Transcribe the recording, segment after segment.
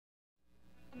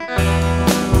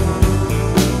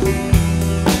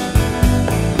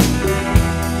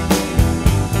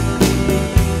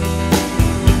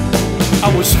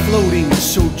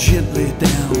gently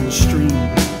downstream,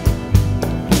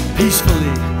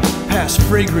 peacefully past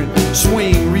fragrant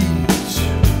swaying reeds,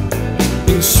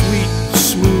 in sweet,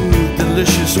 smooth,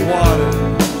 delicious waters,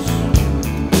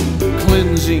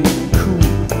 cleansing, cool,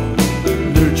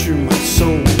 nurture my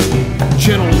soul.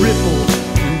 Gentle ripples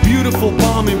and beautiful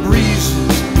balmy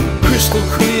breezes, crystal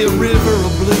clear river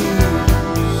of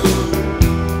blues.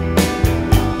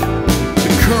 The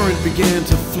current began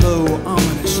to flow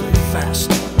ominously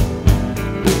faster,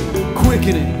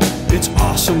 quickening its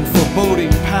awesome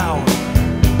foreboding power.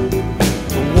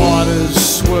 The waters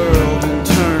swirled and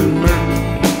turned murky,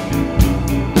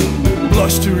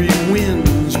 blustery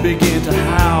winds began to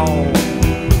howl.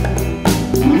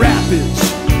 Rapids,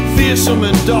 fearsome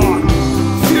and dark,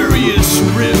 furious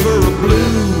river of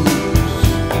blues.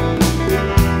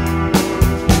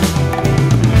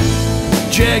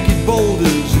 Jagged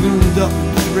boulders loomed up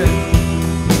in threat,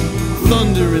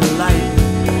 thunder and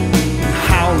lightning and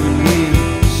howling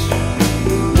winds.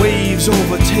 Waves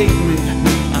overtake me,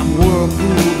 I'm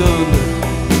whirlpooled under,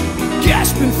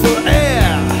 gasping for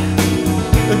air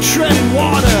and treading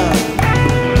water.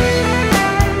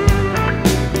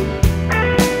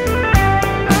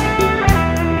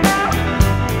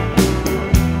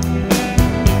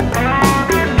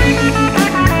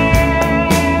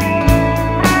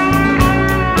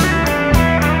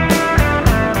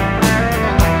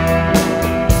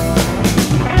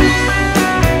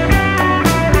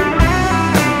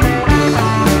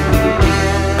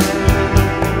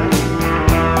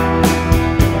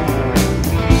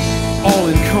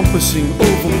 Encompassing,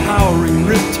 overpowering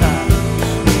riptides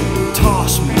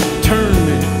toss me, turn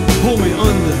me, pull me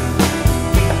under.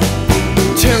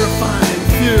 Terrifying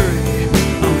fury,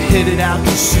 I'm headed out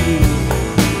to sea,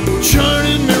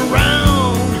 churning me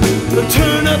round, to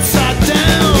turn upside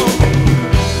down.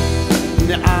 In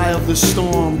the eye of the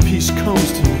storm, peace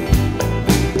comes to me.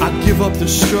 I give up the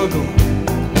struggle,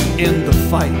 end the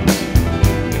fight.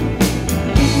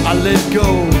 I let go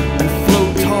and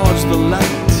float towards the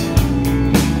light.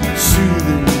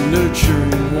 Soothing,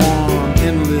 nurturing, warm,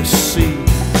 endless sea.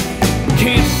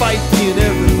 Can't fight the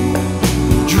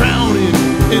inevitable, drowning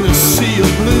in a sea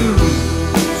of blue.